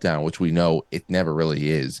shutdown, which we know it never really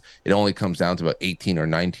is, it only comes down to about 18 or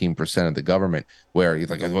 19% of the government, where he's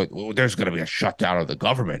like, well, there's going to be a shutdown of the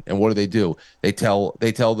government. And what do? They tell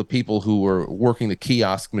the people who were working the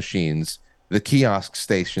kiosk machines, the kiosk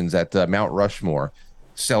stations at Mount Rushmore,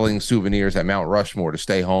 selling souvenirs at Mount Rushmore, to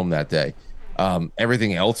stay home that day.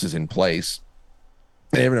 Everything else is in place.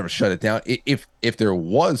 They never shut it down. If there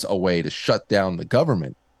was a way to shut down the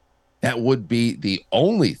government, that would be the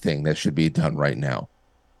only thing that should be done right now.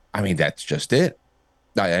 I mean, that's just it.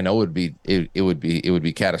 I know it would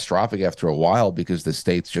be catastrophic after a while, because the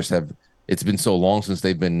states just have. It's been so long since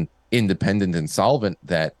they've been independent and solvent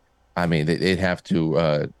that, I mean, they'd have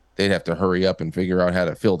to hurry up and figure out how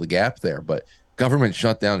to fill the gap there. But government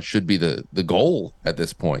shutdown should be the goal at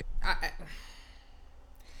this point.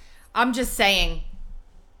 I'm just saying,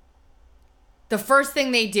 the first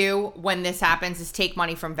thing they do when this happens is take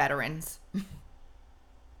money from veterans.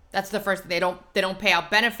 That's the first thing. They don't pay out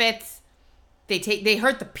benefits. They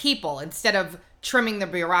hurt the people instead of trimming the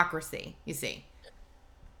bureaucracy, you see.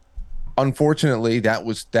 Unfortunately, that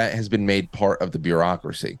has been made part of the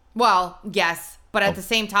bureaucracy. Well, yes, but at the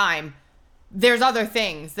same time, there's other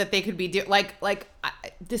things that they could be doing.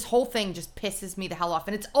 This whole thing just pisses me the hell off,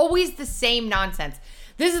 and it's always the same nonsense.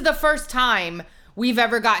 This is the first time we've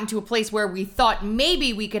ever gotten to a place where we thought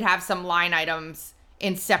maybe we could have some line items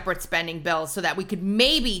in separate spending bills so that we could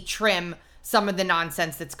maybe trim some of the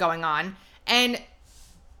nonsense that's going on. And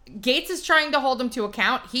Gaetz is trying to hold him to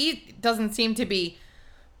account. He doesn't seem to be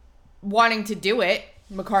wanting to do it,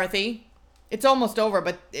 McCarthy. It's almost over,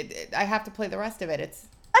 but I have to play the rest of it.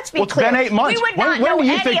 Let's be clear. It's been 8 months. When do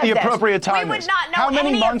you think the appropriate time is? We would not know How many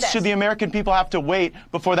any months of this. should the American people have to wait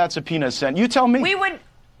before that subpoena is sent? You tell me.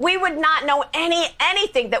 We would not know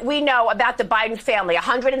anything that we know about the Biden family.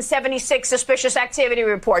 176 suspicious activity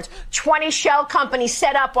reports, 20 shell companies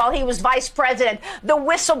set up while he was vice president, the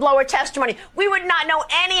whistleblower testimony. We would not know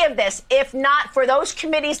any of this if not for those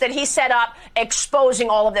committees that he set up exposing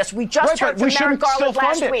all of this. We just heard from Merrick Garland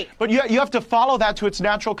last week. But you have to follow that to its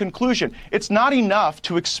natural conclusion. It's not enough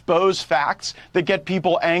to expose facts that get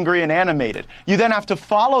people angry and animated. You then have to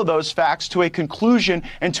follow those facts to a conclusion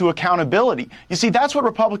and to accountability. You see, that's what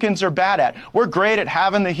Republicans Republicans are bad at. We're great at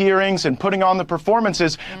having the hearings and putting on the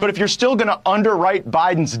performances, but if you're still going to underwrite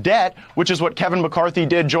Biden's debt, which is what Kevin McCarthy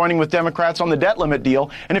did joining with Democrats on the debt limit deal,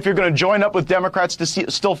 and if you're going to join up with Democrats to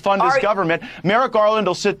still fund his government, Merrick Garland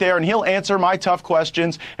will sit there and he'll answer my tough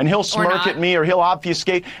questions and he'll smirk at me or he'll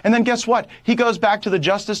obfuscate. And then guess what? He goes back to the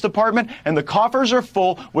Justice Department and the coffers are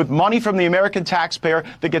full with money from the American taxpayer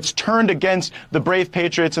that gets turned against the brave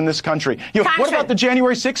patriots in this country. What about the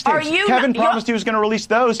January 6th tapes? Kevin promised he was going to release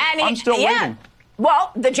those. I'm still waiting.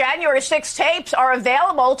 Well, the January 6th tapes are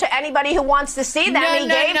available to anybody who wants to see them.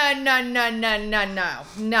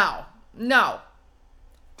 No.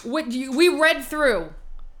 We read through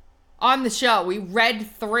on the show. We read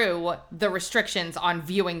through the restrictions on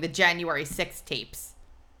viewing the January 6th tapes.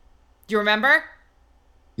 Do you remember?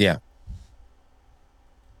 Yeah.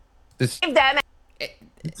 It's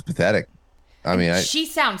pathetic. I mean, she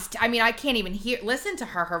sounds. I mean, I can't even listen to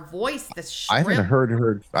her. Her voice. I haven't heard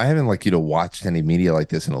her. I haven't watched any media like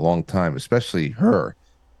this in a long time, especially her.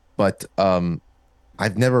 But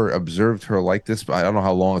I've never observed her like this. I don't know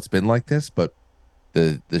how long it's been like this, but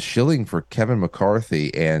the shilling for Kevin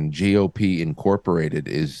McCarthy and GOP Incorporated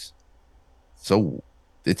is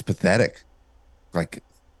it's pathetic. Like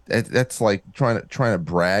that's like trying to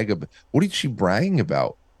brag about. What is she bragging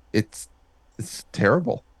about? It's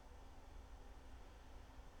terrible.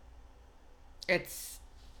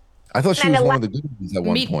 I thought she was one of the good ones at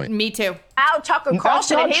one point. Me too. Al Tucker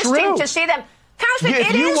Carlson and his team to see them.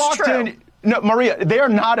 Congressman, it is true. No, Maria, they are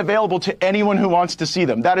not available to anyone who wants to see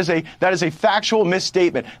them. That is a factual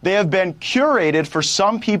misstatement. They have been curated for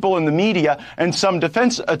some people in the media and some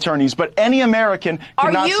defense attorneys, but any American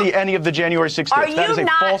cannot see any of the January 6th tapes. That is a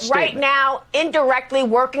false statement. Are you not right now indirectly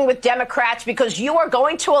working with Democrats because you are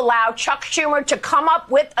going to allow Chuck Schumer to come up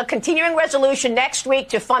with a continuing resolution next week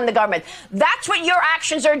to fund the government? That's what your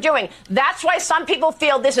actions are doing. That's why some people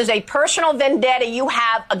feel this is a personal vendetta you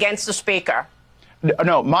have against the Speaker.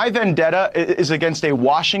 No, my vendetta is against a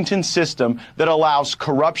Washington system that allows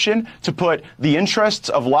corruption to put the interests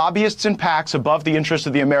of lobbyists and PACs above the interests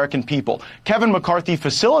of the American people. Kevin McCarthy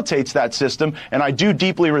facilitates that system, and I do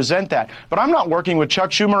deeply resent that. But I'm not working with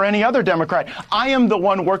Chuck Schumer or any other Democrat. I am the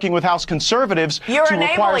one working with House conservatives to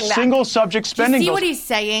require single-subject spending bills. Do you see what he's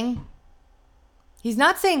saying? He's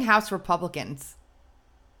not saying House Republicans.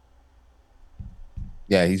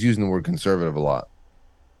 Yeah, he's using the word conservative a lot.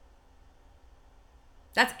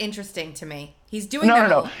 That's interesting to me. He's doing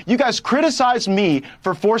No. You guys criticize me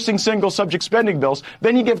for forcing single-subject spending bills.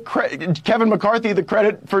 Then you give Kevin McCarthy the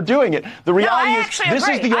credit for doing it. The reality is this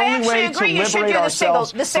is the only way to liberate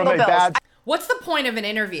ourselves from a bad... What's the point of an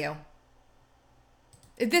interview?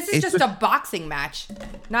 This is just a boxing match,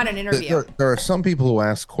 not an interview. There are some people who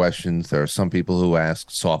ask questions. There are some people who ask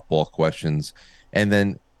softball questions. And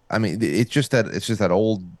then, I mean, it's just that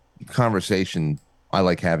old conversation I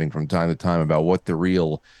like having from time to time about what the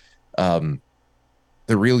real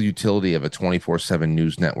utility of a 24/7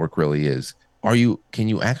 news network really is. Can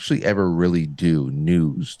you actually ever really do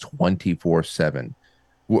news 24/7?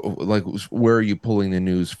 Like, where are you pulling the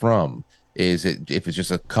news from? Is it, if it's just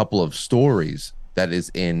a couple of stories that is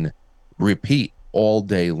in repeat all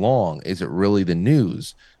day long, is it really the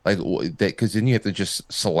news? Like that, because then you have to just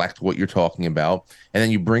select what you're talking about, and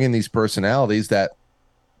then you bring in these personalities that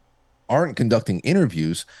aren't conducting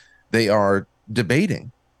interviews, they are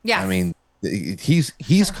debating. Yeah, I mean,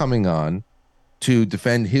 he's coming on to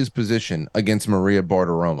defend his position against Maria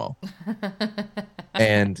Bartiromo.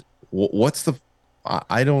 And what's the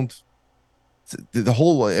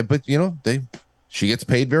whole, but you know, she gets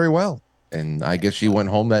paid very well, and I guess she went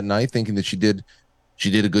home that night thinking that she did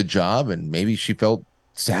a good job, and maybe she felt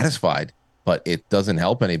satisfied, but it doesn't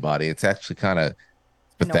help anybody. It's actually kind of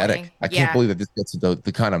pathetic. Annoying. I can't believe that this gets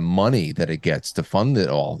the kind of money that it gets to fund it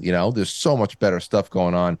all. You know, there's so much better stuff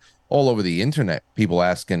going on all over the internet. People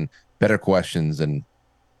asking better questions, and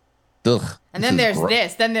then there's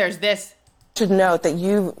this. Should note that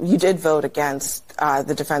you did vote against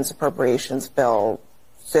the defense appropriations bill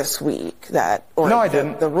this week. No, I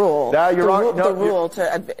didn't. The rule. No, you're wrong. The rule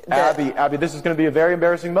to Abby, this is going to be a very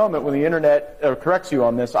embarrassing moment when the internet corrects you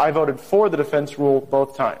on this. I voted for the defense rule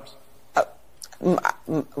both times.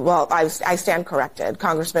 Well, I stand corrected.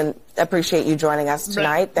 Congressman, appreciate you joining us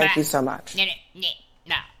tonight. Thank you so much.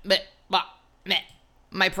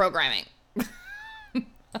 My programming.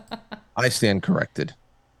 I stand corrected.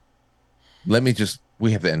 We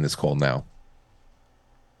have to end this call now.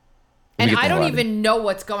 And I don't even know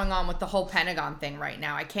what's going on with the whole Pentagon thing right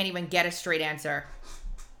now. I can't even get a straight answer.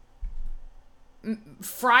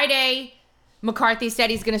 Friday, McCarthy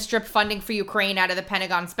said he's going to strip funding for Ukraine out of the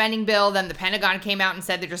Pentagon spending bill. Then the Pentagon came out and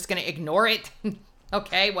said they're just going to ignore it.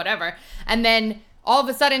 Okay, whatever. And then all of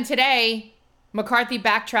a sudden today, McCarthy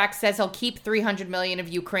backtracks, says he'll keep $300 million of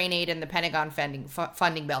Ukraine aid in the Pentagon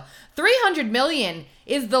funding bill. $300 million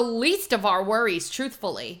is the least of our worries,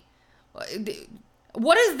 truthfully.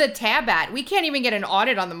 What is the tab at? We can't even get an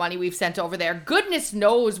audit on the money we've sent over there. Goodness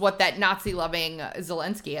knows what that Nazi-loving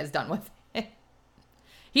Zelensky has done with it.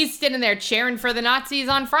 He's sitting there cheering for the Nazis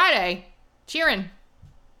on Friday. Cheering.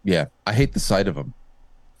 Yeah, I hate the sight of him.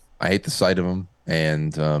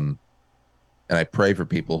 And I pray for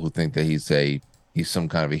people who think that he's some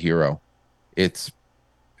kind of a hero. It's,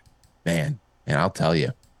 man, and I'll tell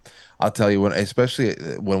you when, especially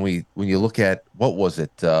when you look at what was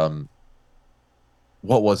it that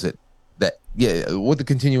with the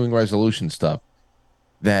continuing resolution stuff,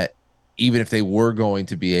 that even if they were going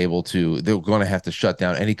to be able to, they were going to have to shut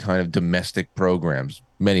down any kind of domestic programs,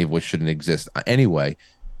 many of which shouldn't exist anyway.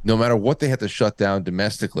 No matter what they had to shut down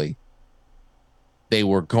domestically, they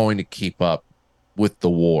were going to keep up with the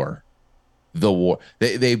war.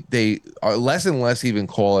 They are less and less even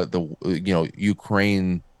call it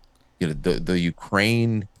Ukraine, the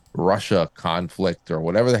Ukraine Russia conflict or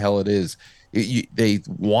whatever the hell it is. They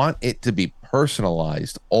want it to be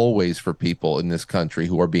personalized always for people in this country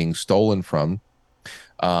who are being stolen from,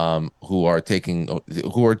 who are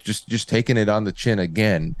just taking it on the chin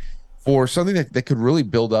again for something that could really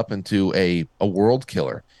build up into a world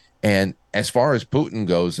killer. And as far as Putin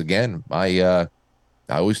goes, again, I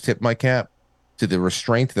always tip my cap to the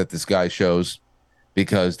restraint that this guy shows,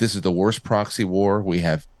 because this is the worst proxy war we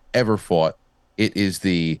have ever fought. It is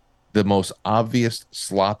the most obvious,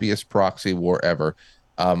 sloppiest proxy war ever.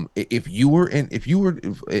 If you were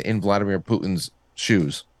in Vladimir Putin's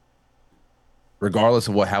shoes, regardless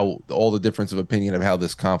of how all the difference of opinion of how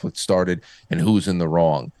this conflict started and who's in the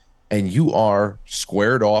wrong, and you are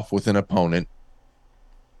squared off with an opponent,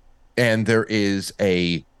 and there is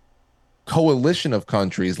a coalition of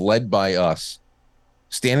countries led by us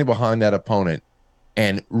standing behind that opponent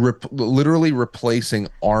and literally replacing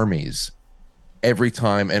armies every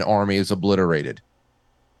time an army is obliterated.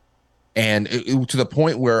 And to the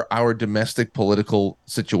point where our domestic political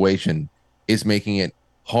situation is making it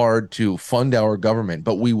hard to fund our government,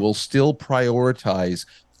 but we will still prioritize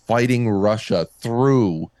fighting Russia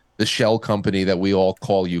through the shell company that we all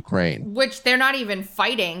call Ukraine. Which they're not even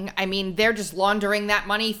fighting. I mean, they're just laundering that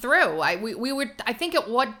money through.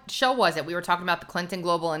 What show was it? We were talking about the Clinton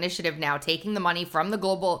Global Initiative now, taking the money from the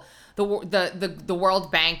World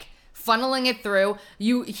Bank, funneling it through.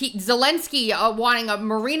 Zelensky wanting a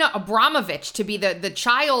Marina Abramovich to be the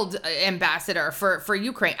child ambassador for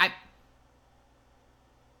Ukraine. I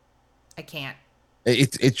can't.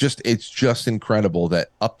 It's just incredible that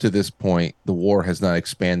up to this point the war has not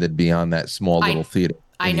expanded beyond that small little theater.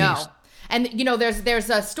 I know. East. And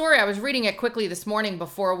there's a story, I was reading it quickly this morning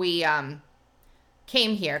before we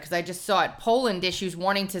came here, because I just saw it. Poland issues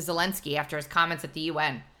warning to Zelensky after his comments at the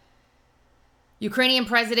UN. Ukrainian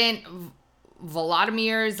President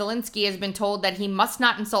Volodymyr Zelensky has been told that he must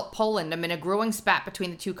not insult Poland amid a growing spat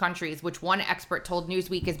between the two countries, which one expert told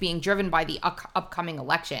Newsweek is being driven by the upcoming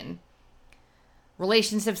election.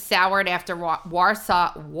 Relations have soured after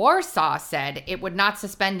Warsaw said it would not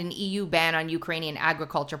suspend an EU ban on Ukrainian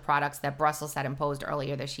agriculture products that Brussels had imposed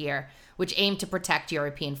earlier this year, which aimed to protect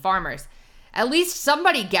European farmers. At least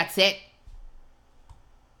somebody gets it.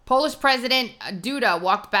 Polish President Duda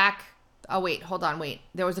walked back. Oh, wait, hold on, wait.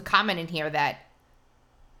 There was a comment in here that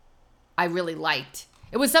I really liked.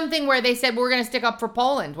 It was something where they said, we're going to stick up for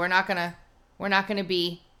Poland. We're not going to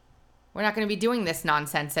be doing this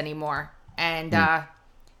nonsense anymore. And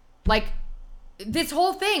this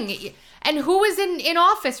whole thing, and who is in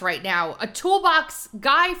office right now? A toolbox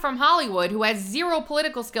guy from Hollywood who has zero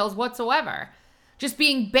political skills whatsoever, just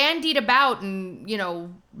being bandied about and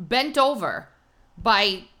bent over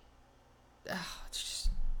by.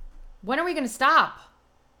 When are we going to stop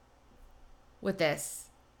with this?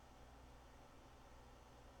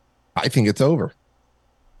 I think it's over.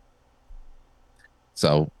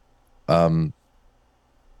 So,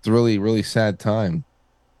 it's a really, really sad time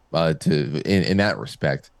in that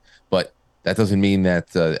respect. But that doesn't mean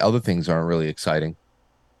that other things aren't really exciting.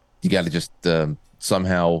 You got to just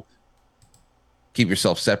somehow keep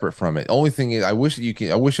yourself separate from it. Only thing is, I wish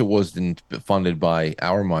it wasn't funded by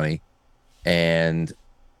our money, and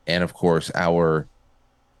of course our.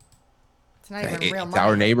 It's not even real money.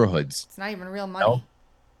 Our neighborhoods. It's not even real money.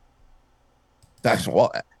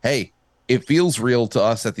 No? Hey. It feels real to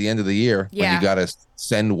us at the end of the year when you got to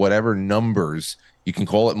send whatever numbers. You can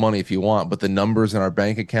call it money if you want, but the numbers in our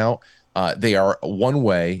bank account, they are one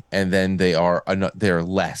way, and then they're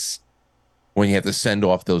less when you have to send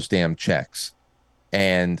off those damn checks.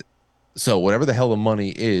 And so whatever the hell the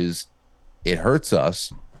money is, it hurts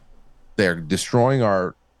us. They're destroying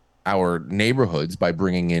our neighborhoods by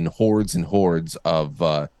bringing in hordes and hordes of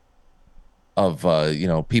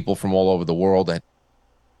people from all over the world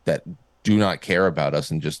that do not care about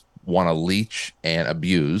us and just want to leech and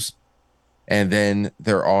abuse. And then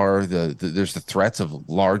there's the threats of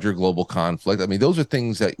larger global conflict. I mean, those are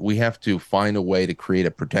things that we have to find a way to create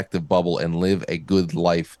a protective bubble and live a good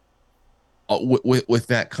life with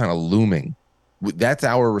that kind of looming. That's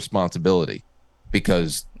our responsibility,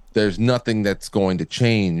 because there's nothing that's going to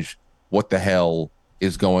change what the hell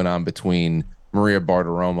is going on between Maria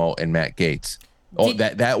Bartiromo and Matt Gaetz.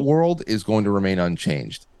 That world is going to remain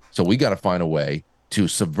unchanged. So we got to find a way to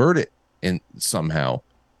subvert it in somehow,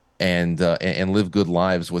 and live good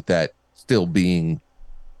lives with that still being,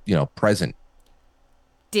 present.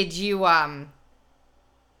 Did you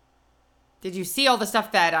see all the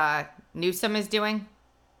stuff that Newsom is doing?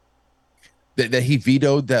 That he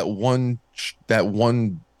vetoed that one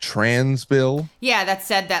trans bill? Yeah, that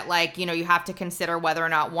said that, you have to consider whether or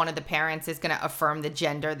not one of the parents is going to affirm the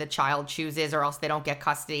gender the child chooses, or else they don't get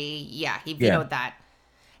custody. Yeah, he vetoed that.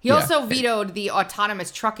 He also vetoed the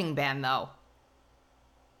autonomous trucking ban, though.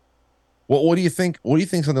 Well, what do you think? What do you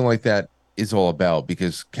think something like that is all about?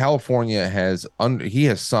 Because California has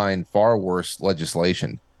signed far worse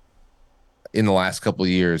legislation in the last couple of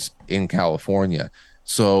years in California.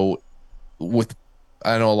 So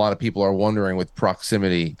I know a lot of people are wondering with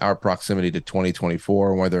our proximity to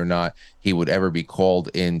 2024, whether or not he would ever be called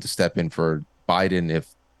in to step in for Biden, if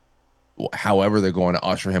however they're going to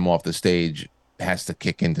usher him off the stage has to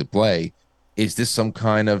kick into play. Is this some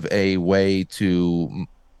kind of a way to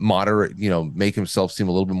moderate, make himself seem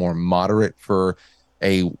a little bit more moderate for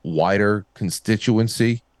a wider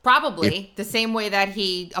constituency? Probably the same way that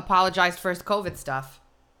he apologized for his COVID stuff.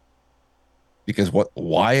 Because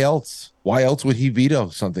why else? Why else would he veto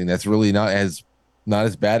something that's really not as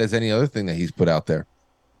bad as any other thing that he's put out there?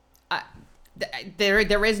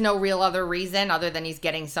 There is no real other reason other than he's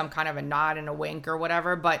getting some kind of a nod and a wink or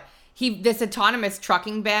whatever. But this autonomous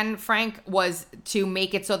trucking ban, Frank, was to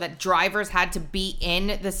make it so that drivers had to be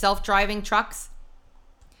in the self-driving trucks.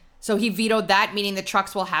 So he vetoed that, meaning the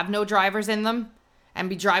trucks will have no drivers in them and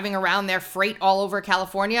be driving around their freight all over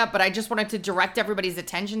California. But I just wanted to direct everybody's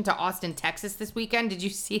attention to Austin, Texas this weekend. Did you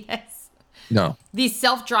see this? No. These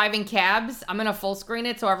self-driving cabs, I'm going to full screen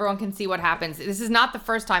it so everyone can see what happens. This is not the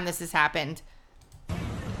first time this has happened.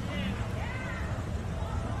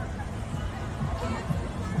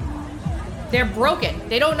 They're broken.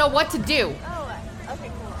 They don't know what to do.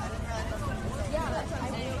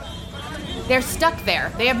 They're stuck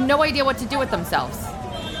there. They have no idea what to do with themselves.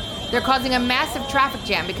 They're causing a massive traffic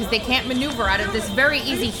jam because they can't maneuver out of this very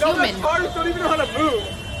easy human. No, cars don't even know how to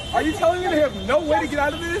move. Are you telling me they have no way to get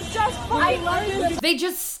out of this? They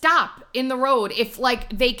just stop in the road if,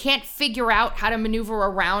 they can't figure out how to maneuver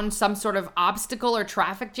around some sort of obstacle or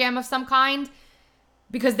traffic jam of some kind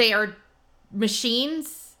because they are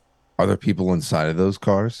machines. Are there people inside of those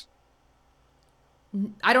cars?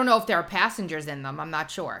 I don't know if there are passengers in them. I'm not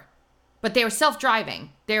sure. But they are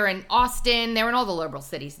self-driving. They're in Austin. They're in all the liberal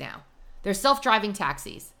cities now. They're self-driving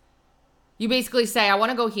taxis. You basically say, I want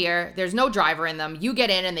to go here. There's no driver in them. You get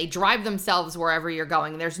in and they drive themselves wherever you're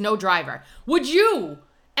going. There's no driver. Would you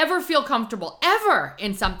ever feel comfortable ever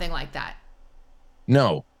in something like that?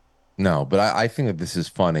 No. But I think that this is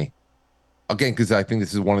funny. Again, because I think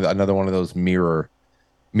this is another one of those mirror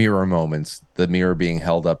moments, the mirror being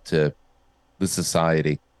held up to the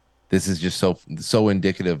society. This is just so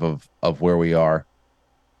indicative of where we are.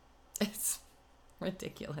 It's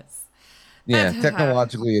ridiculous. Yeah,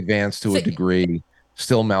 technologically advanced to a degree,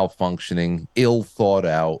 still malfunctioning, ill thought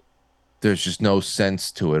out. There's just no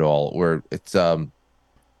sense to it all. Where it's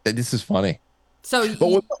this is funny.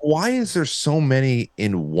 But why is there so many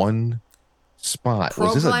in one spot?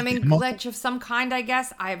 Programming glitch of some kind, I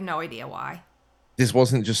guess. I have no idea why. This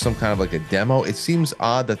wasn't just some kind of a demo. It seems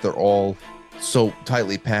odd that they're all so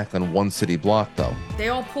tightly packed on one city block, though. They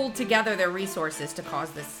all pulled together their resources to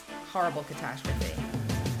cause this horrible catastrophe.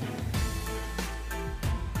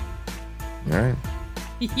 All right.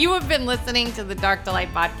 You have been listening to the Dark to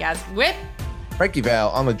Light podcast with Frankie Val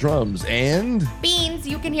on the drums and Beans.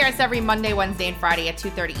 You can hear us every Monday, Wednesday, and Friday at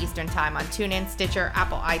 2:30 Eastern Time on TuneIn, Stitcher,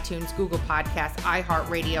 Apple iTunes, Google Podcasts,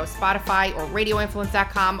 iHeartRadio, Spotify, or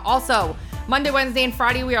RadioInfluence.com. Also, Monday, Wednesday, and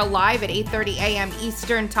Friday, we are live at 8:30 a.m.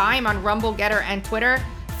 Eastern Time on Rumble, Getter, and Twitter.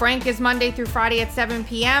 Frank is Monday through Friday at 7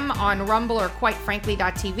 p.m. on Rumble or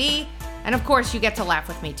QuiteFrankly.tv. And of course, you get to laugh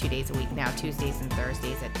with me 2 days a week now, Tuesdays and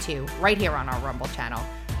Thursdays at 2, right here on our Rumble channel.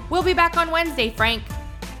 We'll be back on Wednesday, Frank.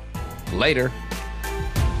 Later.